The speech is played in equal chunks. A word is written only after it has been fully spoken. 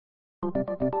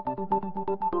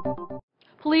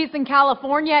Police in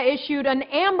California issued an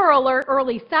Amber Alert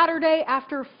early Saturday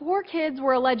after 4 kids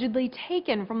were allegedly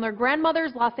taken from their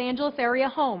grandmother's Los Angeles area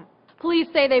home. Police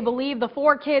say they believe the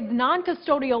 4 kids'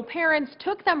 non-custodial parents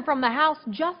took them from the house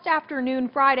just after noon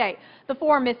Friday. The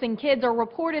 4 missing kids are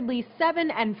reportedly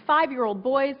 7- and 5-year-old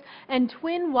boys and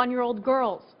twin 1-year-old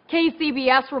girls.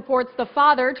 KCBS reports the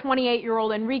father,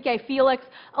 28-year-old Enrique Felix,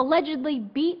 allegedly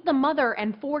beat the mother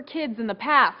and 4 kids in the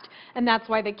past, and that's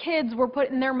why the kids were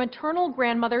put in their maternal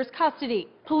grandmother's custody.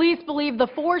 Police believe the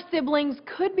 4 siblings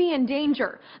could be in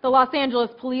danger. The Los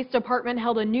Angeles Police Department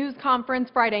held a news conference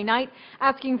Friday night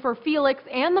asking for Felix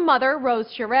and the mother,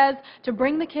 Rose Cherez, to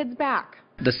bring the kids back.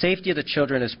 The safety of the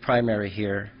children is primary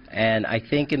here, and I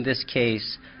think in this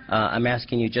case, I'm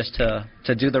asking you just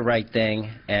to do the right thing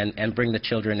and bring the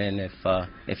children in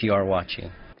if you are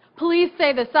watching. Police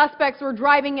say the suspects were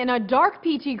driving in a dark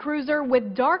PT Cruiser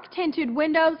with dark tinted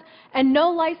windows and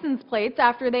no license plates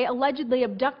after they allegedly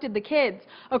abducted the kids.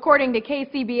 According to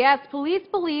KCBS, police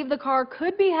believe the car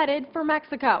could be headed for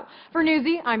Mexico. For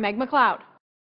Newsy, I'm Meg McLeod.